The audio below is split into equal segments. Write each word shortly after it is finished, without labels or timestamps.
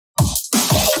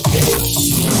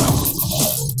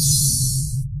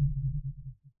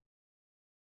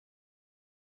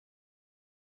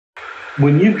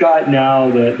When you've got now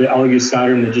the Elegoo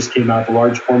Saturn that just came out, the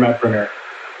large format printer,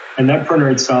 and that printer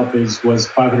itself was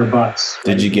 $500.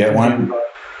 Did you get one?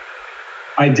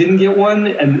 I didn't get one,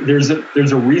 and there's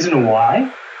a reason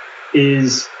why.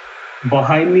 Is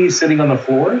behind me sitting on the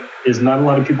floor is not a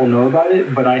lot of people know about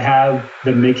it, but I have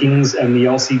the makings and the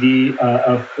LCD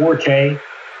of 4K.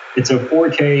 It's a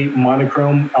 4K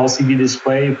monochrome LCD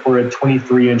display for a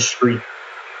 23-inch screen.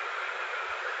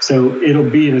 So it'll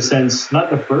be, in a sense, not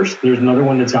the first. There's another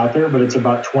one that's out there, but it's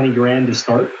about 20 grand to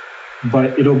start.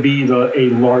 But it'll be a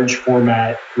large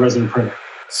format resin printer.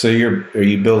 So are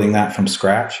you building that from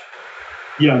scratch?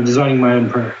 Yeah, I'm designing my own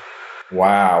printer.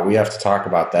 Wow, we have to talk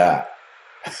about that.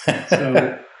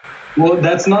 Well,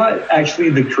 that's not actually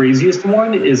the craziest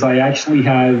one. Is I actually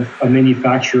have a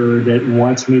manufacturer that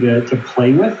wants me to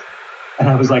play with, and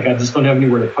I was like, I just don't have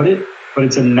anywhere to put it. But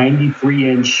it's a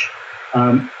 93-inch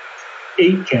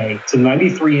 8K. It's a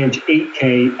 93-inch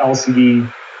 8K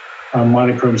LCD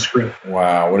monochrome screen.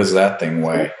 Wow, what does that thing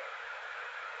weigh?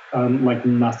 Like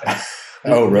nothing.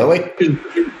 Oh, really?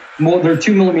 Well, they're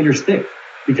 2 millimeters thick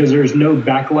because there's no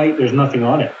backlight. There's nothing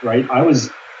on it, right? I was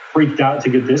freaked out to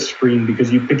get this screen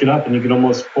because you pick it up and you can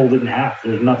almost fold it in half.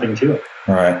 There's nothing to it.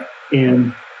 Right.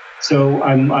 And so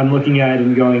I'm looking at it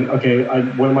and going, okay,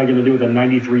 what am I going to do with a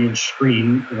 93-inch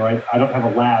screen? You know, I don't have a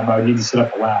lab. I would need to set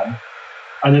up a lab.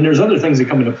 And then there's other things that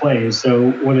come into play. So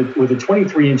with a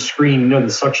 23-inch screen, you know, the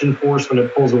suction force when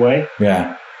it pulls away.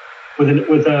 Yeah.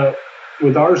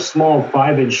 With our small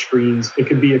 5-inch screens, it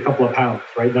could be a couple of pounds,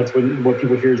 right? That's what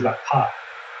people hear is that pop.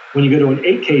 When you go to an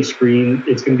 8K screen,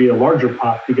 it's going to be a larger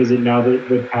pop because now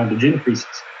the poundage increases.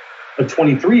 A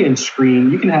 23-inch screen,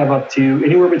 you can have up to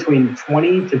anywhere between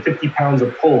 20 to 50 pounds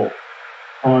of pull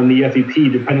on the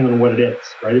FEP, depending on what it is,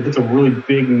 right? If it's a really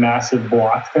big, massive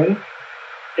block thing,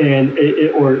 and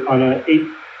or on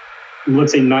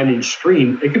let's say 9-inch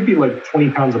screen, it could be like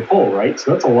 20 pounds of pull, right?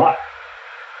 So that's a lot.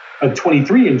 A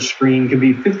 23-inch screen could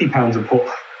be 50 pounds of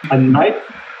pull.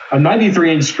 A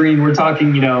 93-inch screen, we're talking,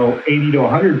 80 to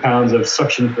 100 pounds of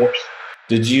suction force.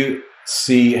 Did you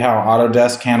see how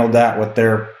Autodesk handled that with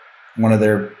one of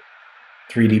their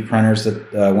 3D printers that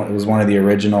it was one of the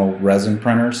original resin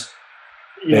printers?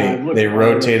 Yeah, they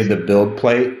rotated the build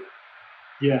plate.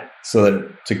 Yeah. So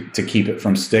that to keep it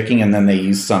from sticking, and then they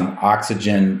used some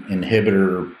oxygen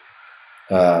inhibitor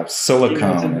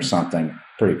silicone or something.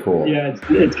 Pretty cool. Yeah,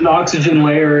 it's an oxygen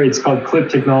layer. It's called clip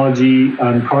technology.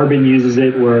 Carbon uses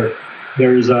it where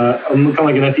there's kind of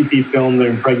like an FEP film that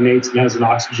impregnates and has an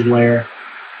oxygen layer.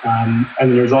 And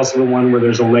then there's also the one where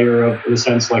there's a layer of, in a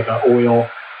sense, like an oil,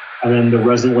 and then the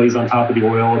resin lays on top of the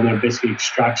oil, and then it basically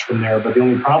extracts from there. But the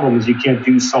only problem is you can't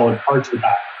do solid parts with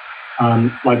that.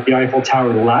 Like the Eiffel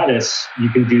Tower lattice, you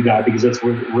can do that because that's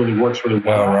what really works really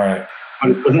well. Oh, right. But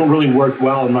it doesn't really work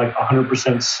well in like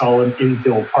 100% solid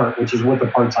infill part, which is what the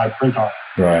parts I print on.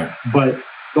 Right. But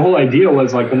the whole idea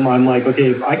was like, I'm like, okay,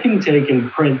 if I can take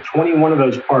and print 21 of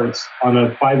those parts on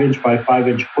a 5-inch by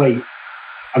 5-inch plate,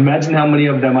 imagine how many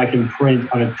of them I can print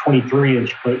on a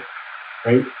 23-inch plate,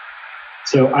 right?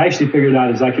 So I actually figured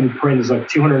out is I can print like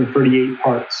 238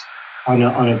 parts on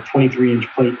a 23-inch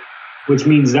plate, which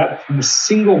means that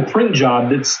single print job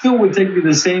that still would take me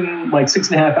the same like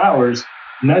 6.5 hours.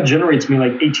 And that generates me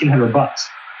like $1,800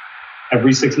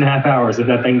 every 6.5 hours if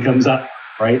that thing comes up,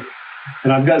 right?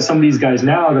 And I've got some of these guys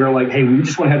now that are like, hey, we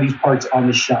just want to have these parts on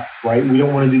the shelf, right? We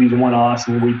don't want to do these one-offs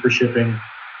and wait for shipping.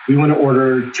 We want to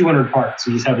order 200 parts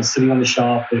and just have it sitting on the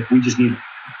shelf if we just need it.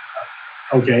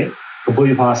 Okay,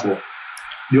 completely possible.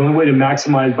 The only way to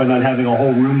maximize by not having a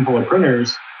whole room full of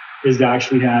printers is to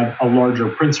actually have a larger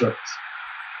print surface.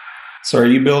 So are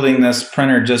you building this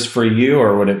printer just for you,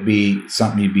 or would it be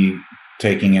something you'd be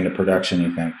taking into production,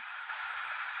 you think?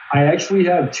 I actually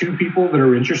have 2 people that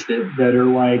are interested that are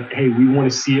like, hey, we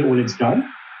want to see it when it's done,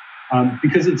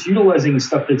 because it's utilizing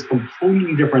stuff that's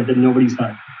completely different that nobody's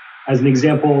done. As an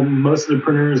example, most of the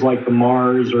printers like the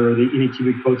Mars or the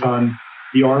Anycubic Photon,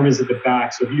 the arm is at the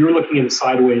back. So if you were looking at it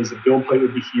sideways, the build plate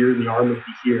would be here and the arm would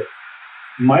be here.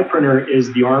 My printer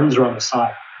is the arms are on the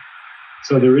side.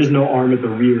 So there is no arm at the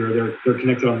rear. They're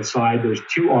connected on the side. There's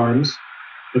 2 arms.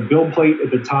 The build plate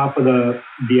at the top of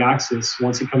the axis,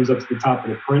 once it comes up to the top of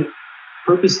the print,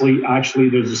 purposely, actually,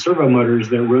 there's the servo motors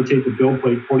that rotate the build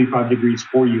plate 45 degrees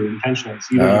for you intentionally, so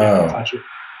you don't have to touch it.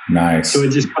 Nice. So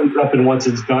it just comes up, and once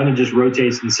it's done, it just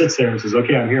rotates and sits there and says,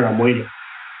 okay, I'm here, I'm waiting.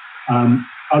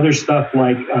 Other stuff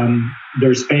like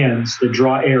there's fans that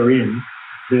draw air in,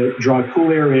 that draw cool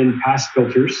air in past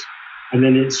filters, and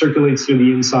then it circulates through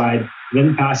the inside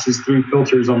then passes through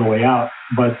filters on the way out.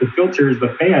 But the filters,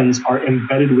 the fans, are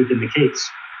embedded within the case.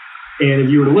 And if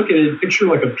you were to look at it, picture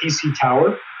like a PC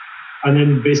tower, and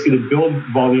then basically the build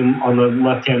volume on the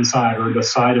left-hand side or the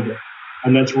side of it.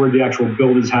 And that's where the actual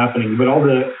build is happening. But all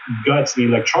the guts and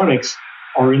the electronics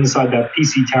are inside that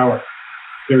PC tower.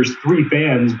 There's 3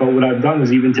 fans, but what I've done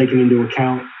is even taken into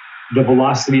account the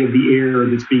velocity of the air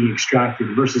that's being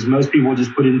extracted versus most people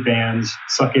just put in fans,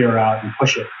 suck air out, and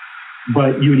push it.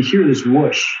 But you would hear this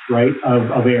whoosh, right,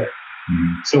 of air.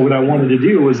 Mm-hmm. So what I wanted to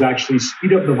do was actually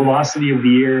speed up the velocity of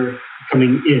the air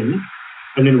coming in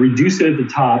and then reduce it at the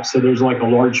top so there's like a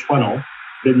large funnel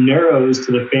that narrows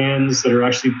to the fans that are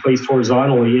actually placed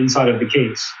horizontally inside of the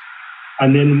case.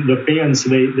 And then the fans, so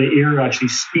the air actually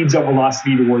speeds up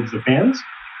velocity towards the fans,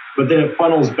 but then it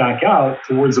funnels back out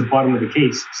towards the bottom of the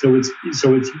case. So it's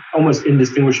almost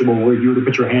indistinguishable where if you were to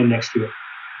put your hand next to it,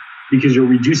 because you're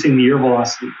reducing the air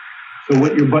velocity. So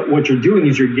what you're doing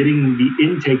is you're getting the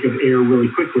intake of air really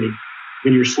quickly,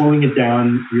 then you're slowing it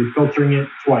down, you're filtering it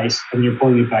twice, and you're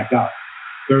pulling it back out.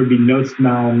 There would be no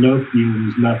smell, no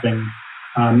fumes, nothing.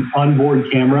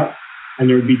 Onboard camera, and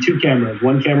there would be 2 cameras.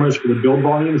 One camera is for the build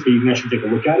volume, so you can actually take a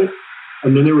look at it.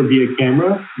 And then there would be a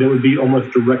camera that would be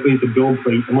almost directly at the build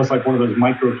plate, almost like one of those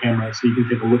micro cameras, so you can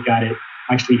take a look at it.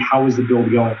 Actually, how is the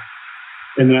build going?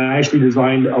 And then I actually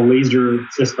designed a laser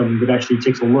system that actually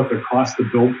takes a look across the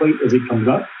build plate as it comes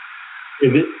up.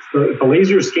 If the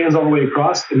laser scans all the way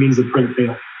across, it means the print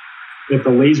failed. If the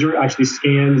laser actually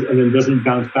scans and then doesn't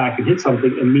bounce back and hit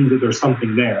something, it means that there's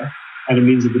something there, and it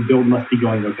means that the build must be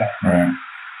going okay. Right.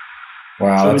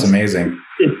 Wow, so that's amazing.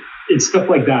 It's stuff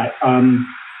like that.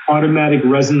 Automatic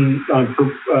resin fill.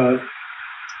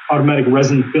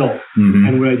 Mm-hmm.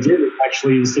 And what I did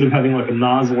actually, instead of having like a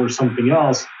nozzle or something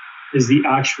else, is the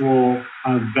actual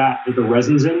vat that the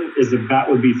resin's in, is the vat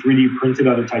would be 3D printed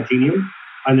out of titanium.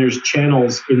 And there's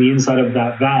channels in the inside of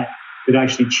that vat that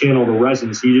actually channel the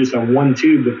resin. So you just have one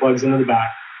tube that plugs into the back,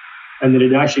 and then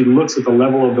it actually looks at the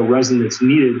level of the resin that's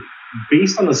needed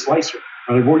based on the slicer.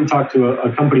 And I've already talked to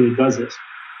a company that does this.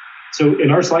 So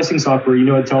in our slicing software,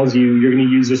 it tells you you're going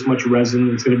to use this much resin,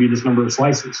 it's going to be this number of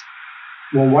slices.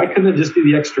 Well, why couldn't it just do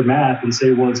the extra math and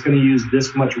say, well, it's going to use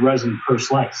this much resin per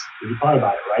slice? If you thought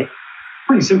about it, right?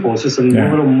 Pretty simple. It's just a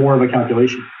little more of a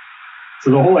calculation.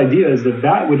 So the whole idea is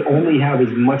that would only have as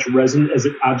much resin as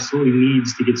it absolutely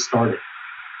needs to get started.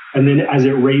 And then as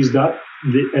it raised up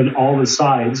and all the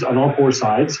sides, on all 4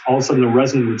 sides, all of a sudden the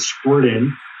resin would squirt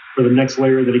in for the next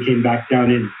layer that it came back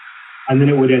down in. And then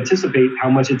it would anticipate how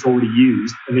much it's already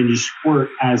used and then just squirt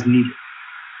as needed.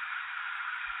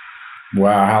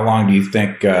 Wow. How long do you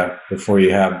think before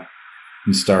you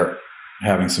start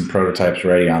having some prototypes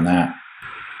ready on that?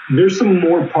 There's some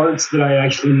more parts that I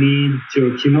actually need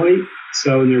to accumulate.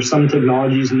 So there's some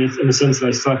technologies in a sense that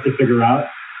I still have to figure out.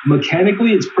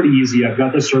 Mechanically, it's pretty easy. I've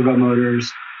got the servo motors.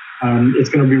 It's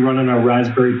going to be run on a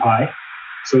Raspberry Pi.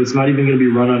 So it's not even going to be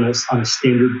run on a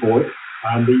standard board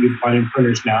that you'd find in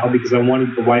printers now, because I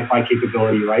wanted the Wi-Fi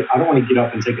capability, right? I don't want to get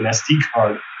up and take an SD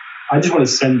card. I just want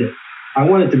to send it. I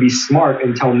want it to be smart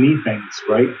and tell me things,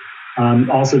 right?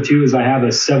 Also, too, is I have a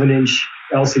 7-inch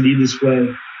LCD display,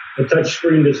 a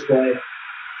touchscreen display.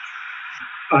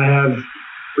 I have,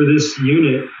 for this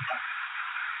unit,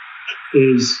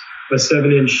 is a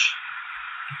 7-inch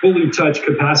fully touch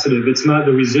capacitive. It's not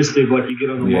the resistive like you get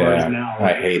on the Mars now.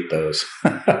 I hate those.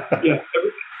 Yeah.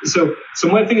 So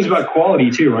my thing is about quality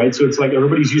too, right? So it's like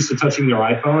everybody's used to touching their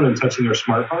iPhone and touching their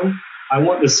smartphone. I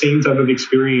want the same type of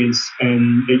experience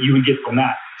and that you would get from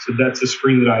that. So that's the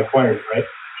screen that I acquired, right?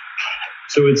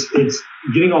 So it's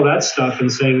getting all that stuff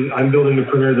and saying, I'm building the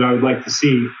printer that I would like to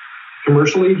see.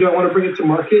 Commercially, do I want to bring it to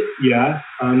market? Yeah.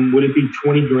 Would it be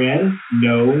 20 grand?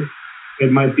 No.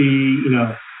 It might be,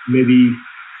 maybe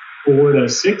 4 to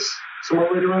 6, somewhere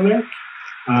right around there.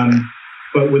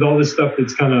 But with all this stuff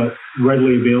that's kind of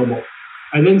readily available.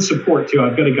 And then support too.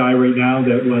 I've got a guy right now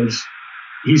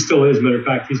he still is, matter of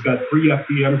fact, he's got 3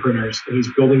 FDM printers and he's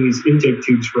building these intake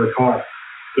tubes for a car.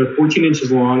 They're 14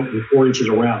 inches long and 4 inches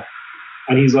around.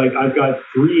 And he's like, I've got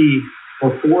 3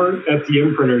 or 4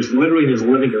 FDM printers literally in his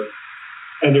living room.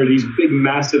 And they're these big,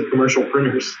 massive commercial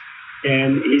printers.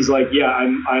 And he's like, yeah,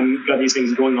 I'm got these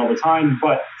things going all the time,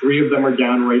 but 3 of them are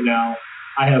down right now.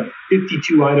 I have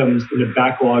 52 items in the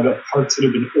backlog of parts that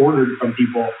have been ordered from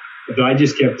people that I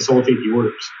just can't facilitate the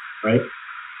orders, right?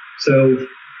 So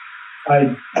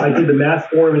I did the math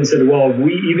for him and said, well,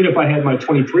 even if I had my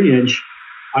 23-inch,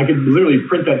 I could literally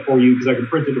print that for you because I could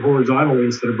print it horizontally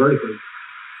instead of vertically.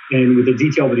 And with the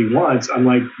detail that he wants, I'm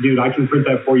like, dude, I can print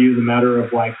that for you in a matter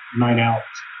of like 9 hours.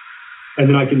 And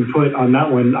then I can put on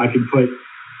that one,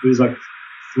 it was like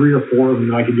 3 or 4 of them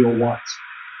that I could do at once.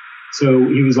 So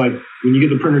he was like, when you get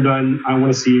the printer done, I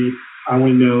want to see it. I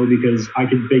want to know, because I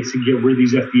could basically get rid of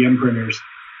these FDM printers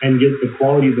and get the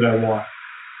quality that I want.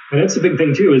 And that's the big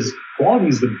thing too, is quality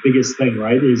is the biggest thing,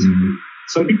 right? Is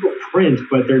some people print,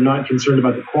 but they're not concerned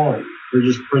about the quality. They're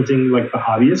just printing like the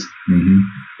hobbyist.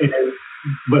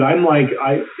 But I'm like,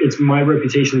 it's my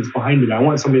reputation that's behind it. I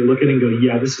want somebody to look at it and go,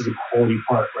 yeah, this is a quality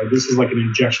part, right? This is like an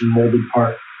injection molded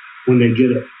part when they get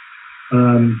it.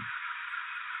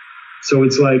 So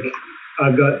it's like,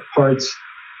 I've got parts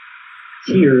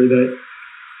here that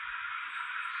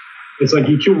it's like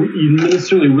you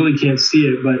necessarily really can't see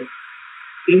it, but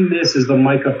in this is the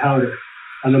mica powder.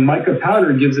 And the mica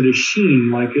powder gives it a sheen,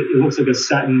 like it looks like a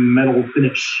satin metal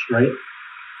finish, right?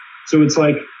 So it's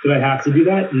like, did I have to do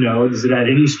that? No. Does it add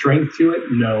any strength to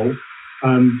it? No.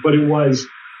 But it was,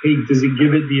 hey, does it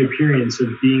give it the appearance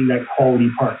of being that quality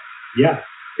part? Yeah.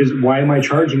 Because why am I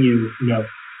charging you,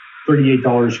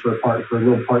 $38 for a part, for a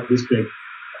little part this big?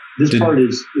 This part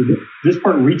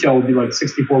retail would be like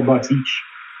 $64 each.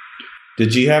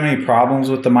 Did you have any problems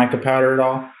with the mica powder at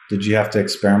all? Did you have to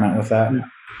experiment with that? No.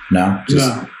 No?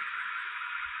 No.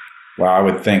 Well, I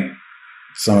would think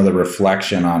some of the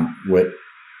reflection on what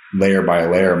layer by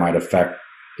layer might affect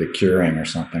the curing or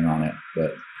something on it.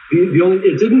 But I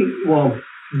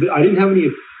didn't have any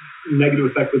negative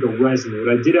effect with the resin.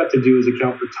 What I did have to do is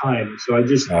account for time. So I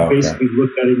just basically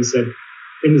looked at it and said,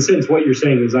 in the sense, what you're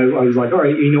saying is I was like, all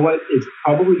right, you know what? It's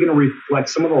probably going to reflect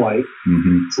some of the light.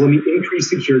 So let me increase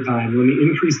the cure time. Let me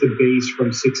increase the base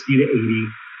from 60 to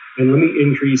 80. And let me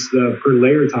increase the per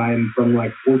layer time from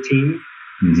like 14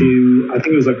 to, I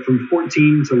think it was like from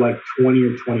 14 to like 20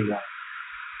 or 21.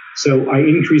 So I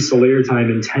increased the layer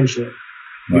time intentionally.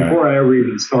 Before I ever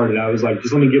even started, I was like,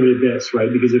 just let me give it a this,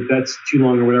 right? Because if that's too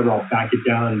long or whatever, I'll back it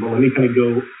down. But let me kind of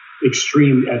go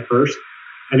extreme at first.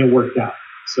 And it worked out.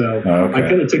 So I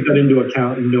kind of took that into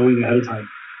account, knowing ahead of time.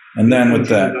 And then with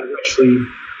that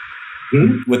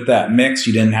mix,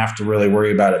 you didn't have to really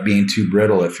worry about it being too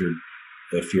brittle if you're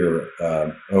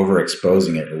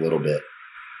overexposing it a little bit.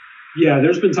 Yeah,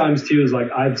 there's been times too, is like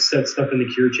I've set stuff in the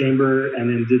cure chamber and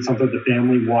then did something with the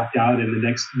family, walked out, and the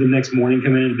next morning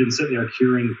come in and been sitting there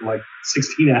curing for like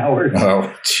 16 hours. Oh,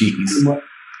 jeez.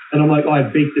 And I'm like, oh, I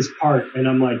baked this part, and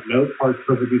I'm like, nope, part's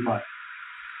perfectly fine.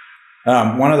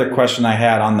 One other question I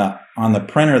had on the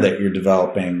printer that you're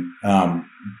developing, you're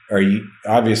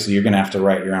going to have to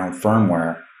write your own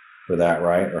firmware for that,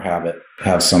 right? Or have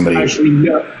somebody? Actually,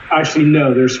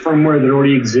 no. There's firmware that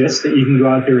already exists that you can go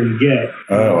out there and get.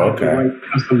 Oh, okay. Write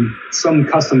some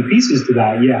custom pieces to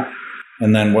that, yeah.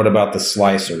 And then what about the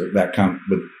slicer? Would that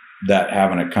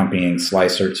have an accompanying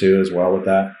slicer too, as well with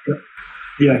that?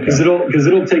 Yeah, because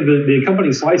it'll take the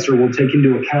accompanying slicer will take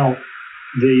into account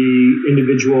the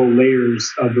individual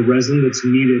layers of the resin that's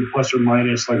needed, plus or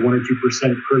minus like 1 or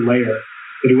 2% per layer,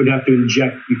 that it would have to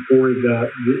inject before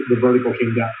the vertical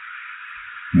came down.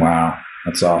 Wow,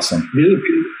 that's awesome. The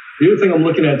other thing I'm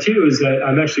looking at too is that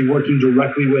I'm actually working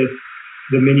directly with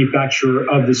the manufacturer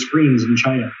of the screens in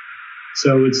China.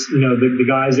 So it's the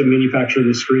guys that manufacture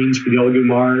the screens for the Elegoo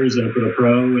Mars and for the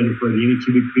Pro and for the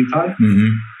Anycubic Piton.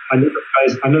 I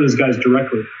know those guys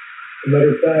directly. As a matter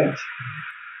of fact,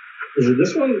 is it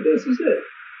this one? This is it.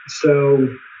 So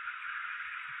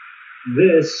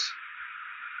this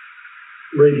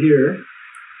right here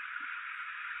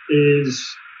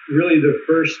is really the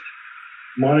first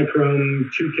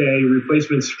monochrome 2K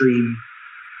replacement screen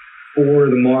for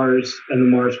the Mars and the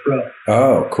Mars Pro.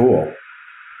 Oh, cool.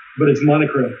 But it's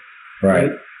monochrome.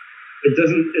 Right. It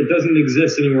doesn't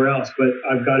exist anywhere else, but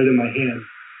I've got it in my hand.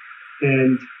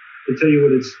 And to tell you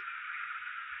what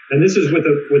and this is with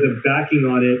a backing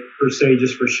on it per se,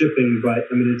 just for shipping, but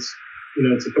I mean it's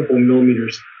a couple of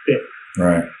millimeters thick.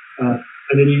 Right.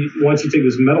 And then once you take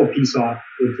this metal piece off,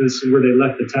 this is where they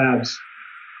left the tabs.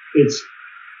 It's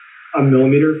a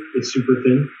millimeter. It's super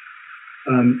thin.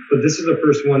 But this is the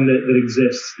first one that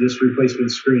exists, this replacement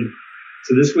screen.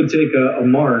 So this would take a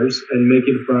Mars and make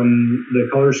it from the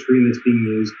color screen that's being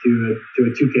used to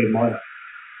a 2K mono,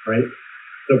 right?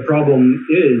 The problem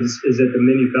is that the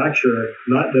manufacturer,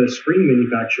 not the screen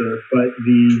manufacturer, but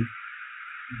the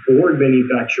board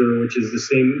manufacturer, which is the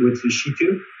same with the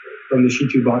Shitu from the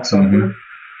Shitu box software.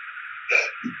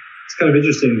 It's kind of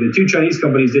interesting. The two Chinese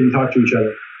companies didn't talk to each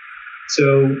other.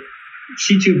 So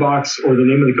Shitu box, or the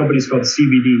name of the company is called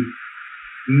CBD,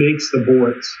 makes the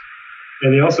boards.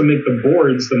 And they also make the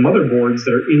boards, the motherboards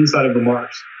that are inside of the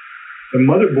Mars. The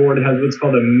motherboard has what's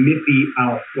called a MIPI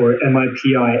out, or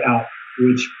MIPI out,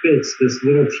 which fits this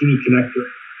little teeny connector,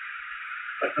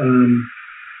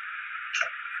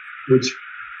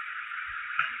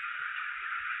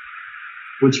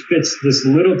 which fits this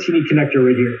little teeny connector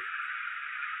right here.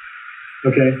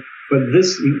 Okay, but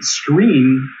this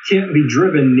screen can't be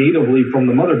driven natively from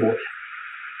the motherboard.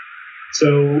 So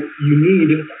you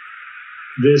need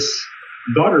this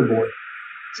daughter board.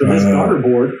 So this daughter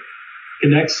board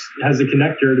has a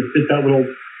connector to fit that little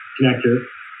connector.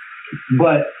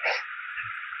 But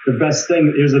the best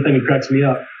thing, here's the thing that cracks me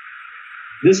up.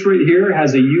 This right here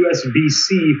has a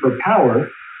USB-C for power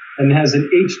and has an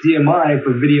HDMI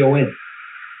for video in.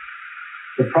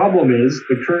 The problem is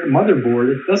the current motherboard,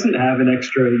 it doesn't have an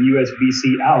extra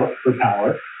USB-C out for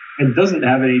power and doesn't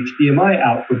have an HDMI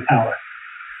out for power.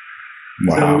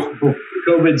 Wow. So before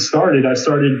COVID started, I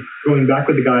started going back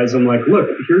with the guys. I'm like, look,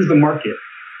 here's the market.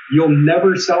 You'll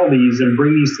never sell these and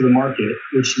bring these to the market,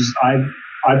 which is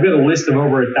I've got a list of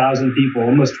over 1,000 people,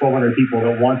 almost 1,200 people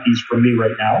that want these from me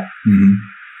right now. Mm-hmm.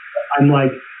 I'm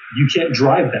like, you can't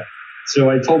drive them. So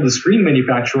I told the screen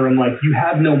manufacturer, I'm like, you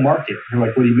have no market. They're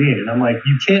like, what do you mean? And I'm like,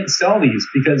 you can't sell these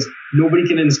because nobody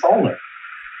can install them.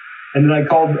 And then I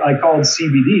called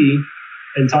CBD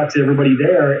and talked to everybody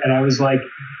there, and I was like,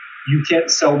 you can't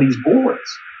sell these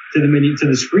boards to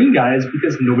the screen guys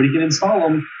because nobody can install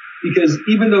them. Because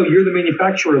even though you're the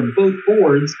manufacturer of both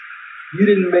boards, you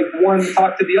didn't make one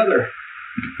talk to the other.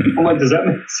 I'm like, does that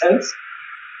make sense?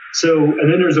 So,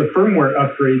 and then there's a firmware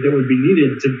upgrade that would be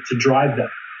needed to drive them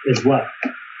as well.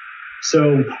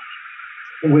 So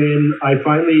when I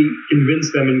finally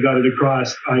convinced them and got it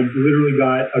across, I literally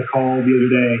got a call the other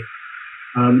day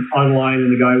online,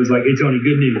 and the guy was like, hey, Tony,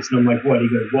 good news. And I'm like, what? He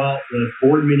goes, well, the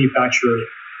board manufacturer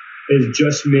has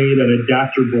just made an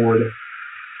adapter board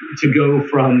to go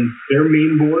from their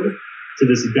main board to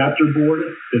this adapter board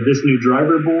to this new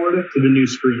driver board to the new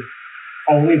screen.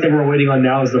 Only thing we're waiting on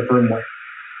now is the firmware.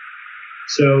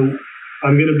 So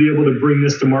I'm going to be able to bring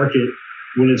this to market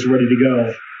when it's ready to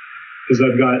go, because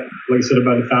I've got, like I said,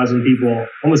 about 1,000 people,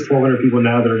 almost 1,200 people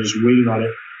now that are just waiting on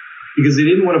it, because they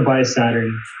didn't want to buy a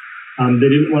Saturn. They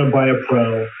didn't want to buy a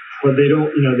Pro, but they don't,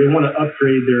 they want to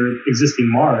upgrade their existing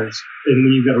Mars, and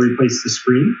then you've got to replace the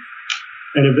screen.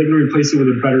 And if they can replace it with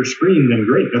a better screen, then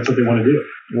great. That's what they want to do.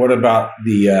 What about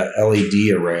the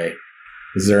LED array?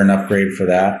 Is there an upgrade for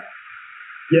that?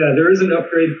 Yeah, there is an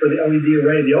upgrade for the LED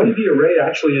array. The LED array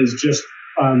actually is just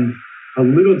a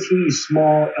little teeny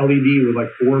small LED with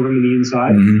like 4 of them in the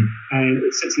inside. Mm-hmm. And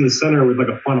it sits in the center with like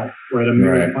a funnel, right? A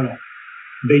mirrored funnel.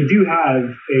 They do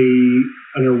have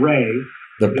an array.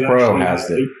 The Pro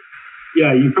has it.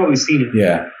 Yeah, you've probably seen it.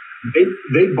 Yeah.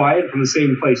 They buy it from the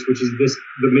same place, which is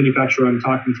the manufacturer I'm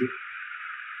talking to.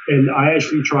 And I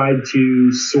actually tried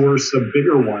to source a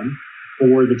bigger one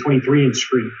for the 23-inch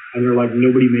screen. And they're like,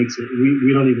 nobody makes it.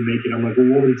 We don't even make it. I'm like, well,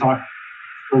 what would it talk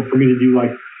for me to do?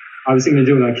 Like, I was thinking of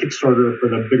doing a Kickstarter for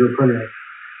the bigger printer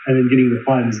and then getting the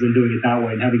funds, then doing it that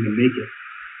way and having them make it.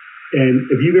 And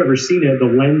if you've ever seen it, the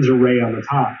lens array on the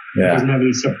top doesn't have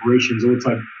any separations. It looks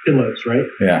like pillows, right?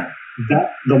 Yeah.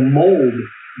 The mold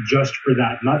just for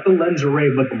that, not the lens array,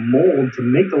 but the mold to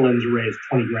make the lens array is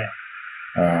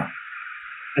 $20,000.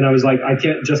 And I was like, I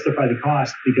can't justify the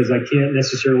cost because I can't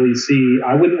necessarily see.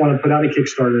 I wouldn't want to put out a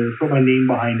Kickstarter, put my name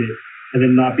behind it, and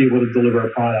then not be able to deliver a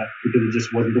product because it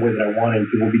just wasn't the way that I wanted.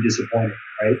 People will be disappointed,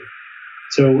 right?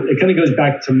 So it kind of goes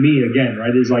back to me again,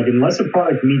 right? It's like, unless a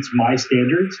product meets my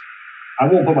standards,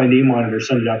 I won't put my name on it or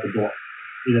send it out the door,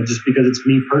 just because it's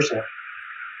me personally.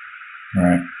 All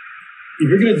right. If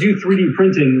you're going to do 3D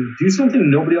printing, do something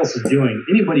nobody else is doing.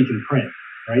 Anybody can print,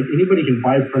 right? Anybody can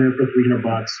buy a printer for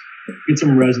 $300, get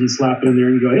some resin, slap it in there,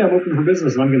 and go, yeah, I'm open for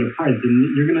business, and I'm going to print.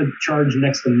 And you're going to charge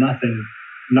next to nothing,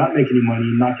 not make any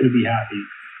money, not going to be happy,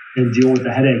 and deal with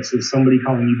the headaches of somebody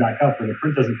calling you back up when the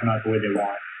print doesn't come out the way they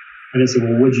want. And they say,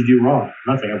 well, what'd you do wrong?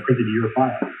 Nothing. I printed your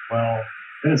file. Well,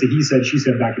 then it's a he said, she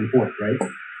said back and forth, right?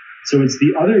 So it's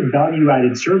the other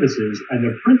value-added services, and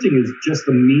the printing is just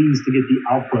the means to get the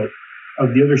output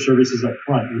of the other services up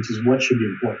front, which is what should be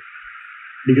important.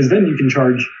 Because then you can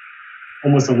charge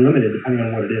almost unlimited depending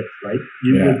on what it is, right?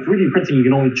 With 3D printing, you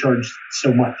can only charge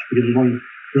so much because there's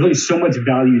only so much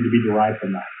value to be derived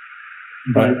from that.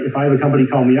 But if I have a company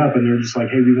call me up and they're just like,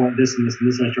 hey, we want this and this and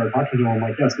this, and I start talking to them, I'm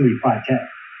like, yeah, it's going to be $5,000.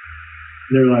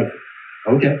 And they're like,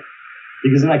 okay.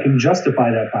 Because then I can justify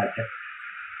that $5,000.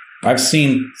 I've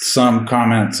seen some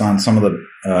comments on some of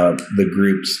the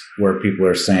groups where people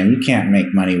are saying you can't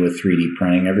make money with 3D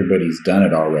printing. Everybody's done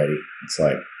it already. It's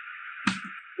like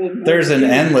there's an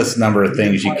endless number of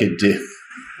things you could do.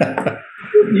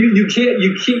 you can't.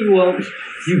 Well,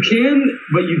 you can,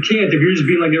 but you can't if you're just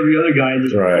being like every other guy and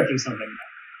just printing something.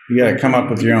 You got to come up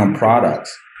with your own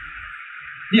products.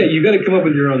 Yeah, you got to come up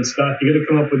with your own stuff. You got to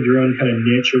come up with your own kind of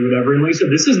niche or whatever. And like I said,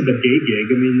 this isn't the day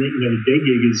gig. I mean, the day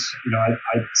gig is, I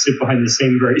sit behind the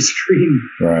same very screen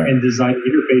and design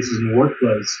interfaces and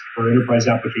workflows for enterprise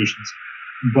applications.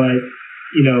 But,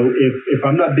 if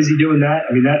I'm not busy doing that,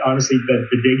 I mean, that honestly, the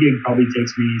day gig probably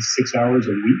takes me 6 hours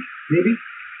a week, maybe.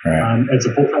 Right. It's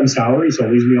a full-time salary, so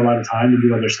it leaves me a lot of time to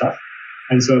do other stuff.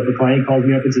 And so if a client calls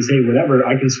me up and says, hey, whatever,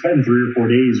 I can spend 3 or 4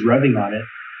 days revving on it.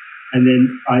 And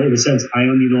then in a sense, I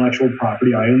own the intellectual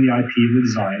property. I own the IP and the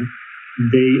design.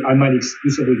 I might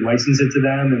exclusively license it to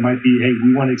them. It might be, hey,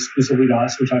 we want it exclusively to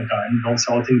us, which I've done. Don't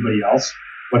sell it to anybody else,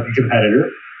 like a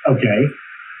competitor. Okay.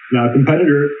 Now, a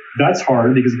competitor, that's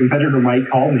hard because a competitor might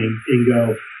call me and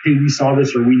go, hey, we saw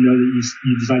this, or we know that you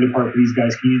designed a part for these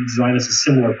guys. Can you design us a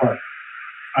similar part?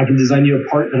 I can design you a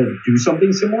part that'll do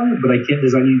something similar, but I can't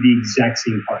design you the exact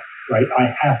same part, right?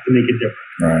 I have to make it different.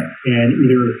 Right.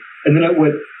 And then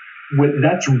what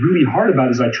that's really hard about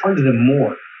is I charge them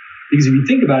more. Because if you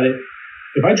think about it,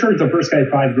 if I charged the first guy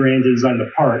 $5,000 to design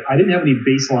the part, I didn't have any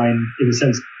baseline, in a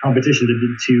sense, competition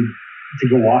to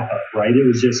go off of, right? It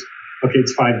was just, okay,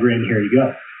 it's $5,000, here you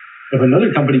go. If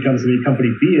another company comes to me,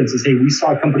 company B, and says, hey, we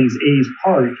saw company A's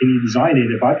part, can you design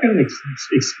it? If I've got an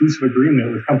exclusive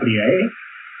agreement with company A,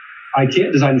 I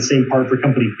can't design the same part for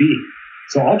company B.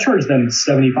 So I'll charge them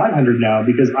 $7,500 now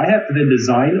because I have to then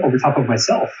design over top of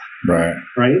myself. Right.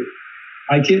 Right?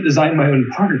 I can't design my own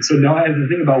part. So now I have to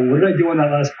think about what did I do on that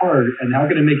last part and how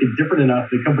can I make it different enough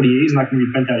that company A is not going to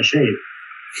be bent out of shape,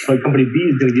 but company B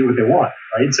is going to get what they want,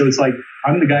 right? So it's like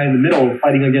I'm the guy in the middle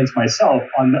fighting against myself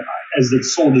as the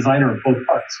sole designer of both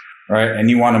parts. Right, and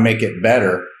you want to make it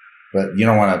better, but you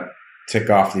don't want to tick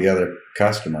off the other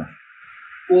customer.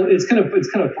 Well, it's kind of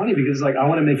funny because like I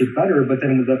want to make it better, but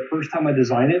then the first time I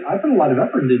design it, I put a lot of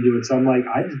effort into it. So I'm like,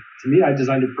 I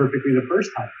designed it perfectly the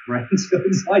first time, right? So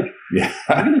it's like,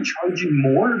 I'm going to charge you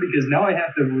more because now I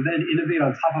have to then innovate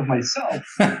on top of myself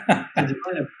to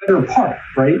design a better part,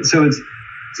 right? So it's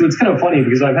kind of funny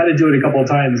because I've had to do it a couple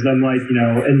of times, and I'm like,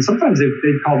 and sometimes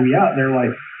they've called me out and they're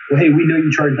like, well, hey, we know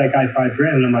you charged that guy $5,000,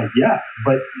 and I'm like, yeah,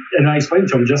 and I explained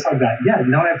to him just like that. Yeah,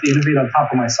 now I have to innovate on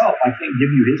top of myself. I can't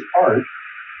give you his part.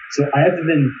 So I have to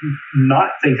then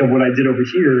not think of what I did over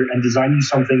here and design you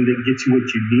something that gets you what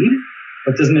you need,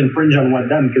 but doesn't infringe on what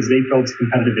them because they feel it's a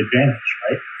competitive advantage,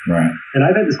 right? Right. And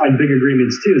I've had to sign big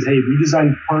agreements too. Is hey, if you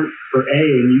design part for A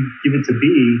and you give it to B,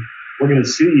 we're going to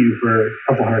sue you for a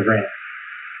couple $100,000.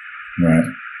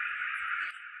 Right.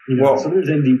 So there's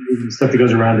NDAs and stuff that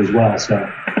goes around as well. So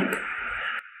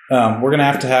we're going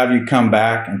to have you come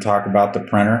back and talk about the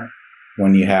printer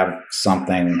when you have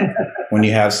something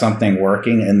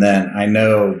working. And then I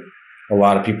know a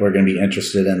lot of people are going to be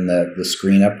interested in the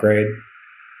screen upgrade.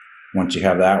 Once you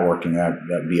have that working,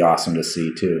 that'd be awesome to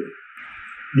see too.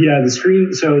 Yeah, the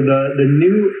screen. So the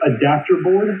new adapter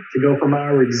board to go from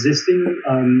our existing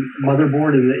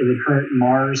motherboard in the current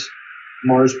Mars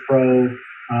Pro,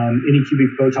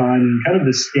 Anycubic Photon, kind of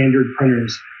the standard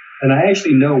printers. And I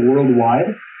actually know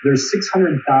worldwide there's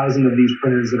 600,000 of these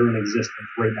printers that are in existence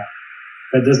right now.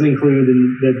 That doesn't include,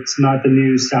 and that's not the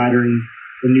new Saturn,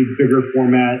 the new bigger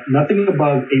format, nothing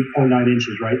above 8.9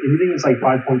 inches, right? Anything that's like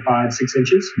 5.5, 6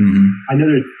 inches. Mm-hmm. I know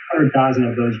there's 100,000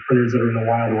 of those printers that are in the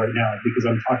wild right now because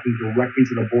I'm talking directly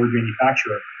to the board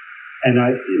manufacturer. And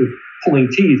it was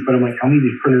pulling teeth, but I'm like, how many of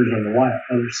these printers are in the wild?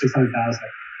 Oh, there's 600,000.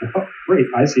 Oh,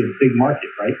 great, I see a big market,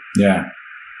 right? Yeah.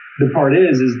 The part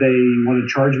is they want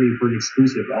to charge me for an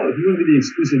exclusive. Oh, if you want to be the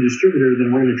exclusive distributor,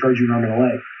 then we're going to charge you an arm and a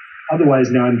leg. Otherwise,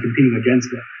 now I'm competing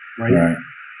against them, right?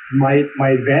 My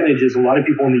advantage is a lot of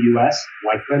people in the U.S.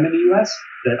 like them in the U.S.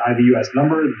 that I have a U.S.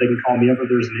 number. They can call me up if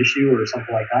there's an issue or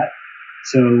something like that.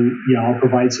 So, I'll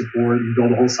provide support and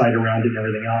build a whole site around it and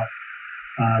everything else.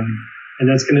 And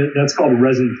that's called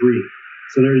Resin 3.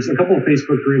 So there's a couple of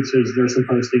Facebook groups. There's some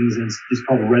postings, and it's just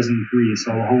called Resin 3.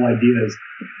 So the whole idea is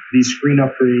these screen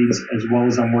upgrades, as well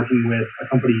as I'm working with a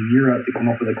company in Europe to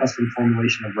come up with a custom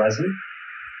formulation of resin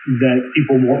that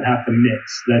people won't have to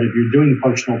mix, that if you're doing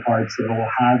functional parts, that it'll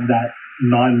have that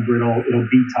non-brittle, it'll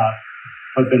be tough,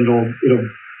 but then it'll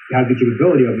have the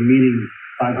capability of meeting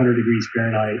 500 degrees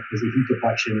Fahrenheit as a heat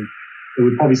deflection. It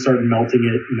would probably start melting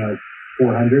at,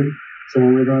 400,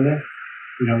 somewhere right around there.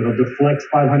 It'll deflect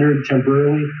 500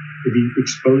 temporarily. If you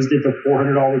exposed it to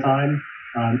 400 all the time,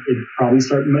 it'd probably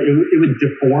it would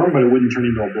deform, but it wouldn't turn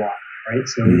into a block, right?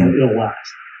 So it'll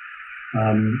last.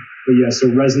 But yeah, so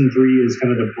Resin 3 is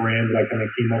kind of the brand that I kind of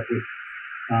came up with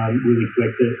really quick.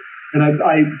 And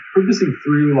I purposely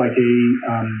threw like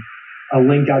a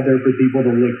link out there for people to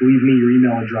leave me your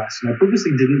email address. And I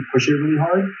purposely didn't push it really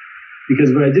hard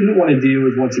because what I didn't want to do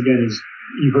is, once again, is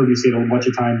you've heard me say it a bunch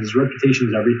of times, is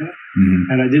reputation is everything.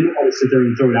 Mm-hmm. And I didn't want to sit there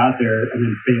and throw it out there and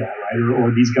then fail, right?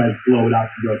 Or these guys blow it up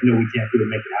and be like, no, we can't do it,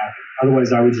 make it happen.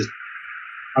 Otherwise, I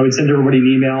would send everybody an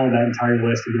email, that entire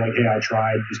list, and be like, hey, I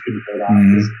tried, just couldn't pull it off.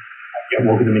 Because I can't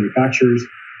work with the manufacturers.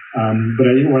 But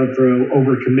I didn't want to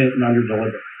overcommit and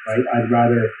underdeliver, right? I'd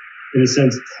rather, in a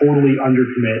sense, totally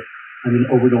undercommit and then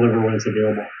overdeliver when it's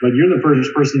available. Like, you're the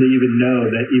first person to even know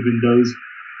that even those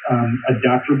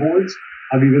adapter boards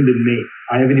have even been made.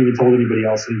 I haven't even told anybody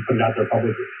else and put it out there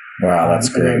publicly. Wow, that's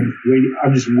great.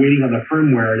 I'm just waiting on the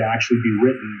firmware to actually be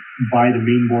written by the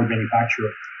main board manufacturer.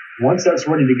 Once that's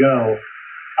ready to go,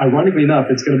 ironically enough,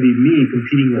 it's going to be me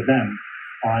competing with them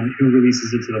on who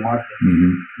releases it to the market.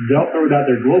 Mm-hmm. They'll throw it out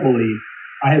there globally.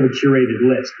 I have a curated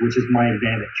list, which is my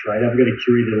advantage, right? I've got a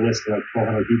curated list of like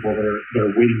 1,200 people that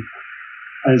are waiting for it.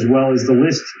 As well as the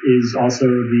list is also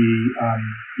the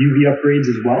UV upgrades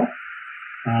as well,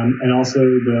 and also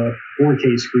the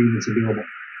 4K screen that's available.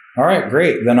 All right,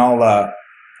 great. Then I'll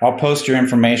post your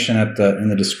information in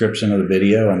the description of the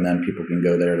video, and then people can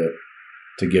go there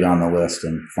to get on the list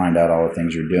and find out all the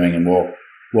things you're doing. And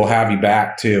we'll have you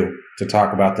back too to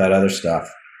talk about that other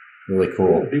stuff. Really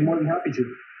cool. I'd be more than happy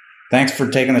to. Thanks for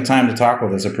taking the time to talk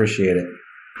with us. Appreciate it.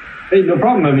 Hey, no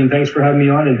problem. I mean, thanks for having me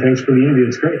on, and thanks for the interview.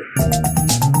 It's great.